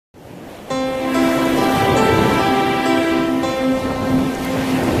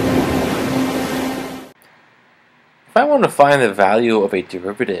If I want to find the value of a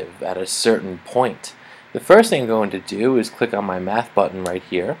derivative at a certain point, the first thing I'm going to do is click on my math button right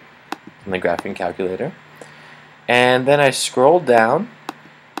here on the graphing calculator, and then I scroll down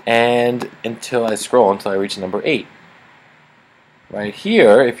and until I reach number 8. Right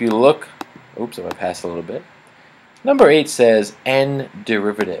here, if you look, oops, I'm going to pass a little bit. Number 8 says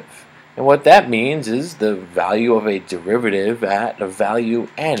nderiv. And what that means is the value of a derivative at a value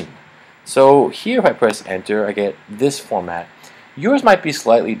n. So here if I press enter, I get this format. Yours might be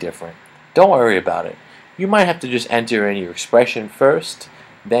slightly different. Don't worry about it. You might have to just enter in your expression first,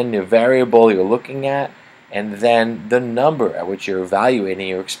 then the variable you're looking at, and then the number at which you're evaluating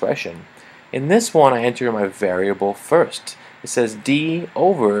your expression. In this one, I enter my variable first. It says d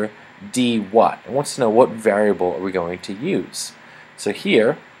over d what. It wants to know what variable are we going to use. So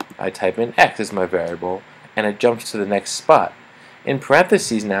here, I type in x as my variable, and it jumps to the next spot. In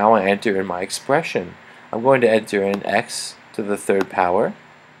parentheses now, I enter in my expression. I'm going to enter in x to the 3rd power,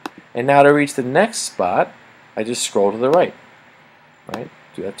 and now to reach the next spot, I just scroll to the right. Right?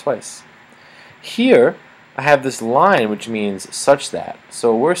 Do that twice. Here, I have this line which means such that.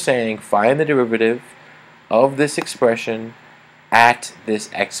 So we're saying find the derivative of this expression at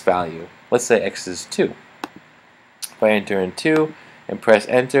this x value. Let's say x is 2. If I enter in 2 and press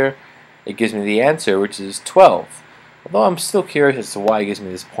enter, it gives me the answer, which is 12. Although I'm still curious as to why it gives me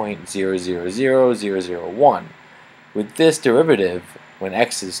this 0.000001. With this derivative, when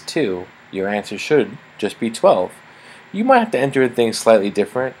x is 2, your answer should just be 12. You might have to enter in things slightly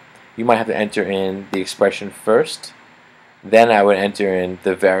different. You might have to enter in the expression first. Then I would enter in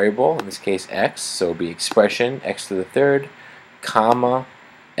the variable, in this case x, so it would be expression x to the 3rd, comma,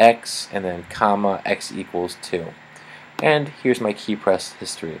 x, and then comma, x equals 2. And here's my key press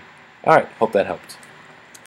history. Alright, hope that helped.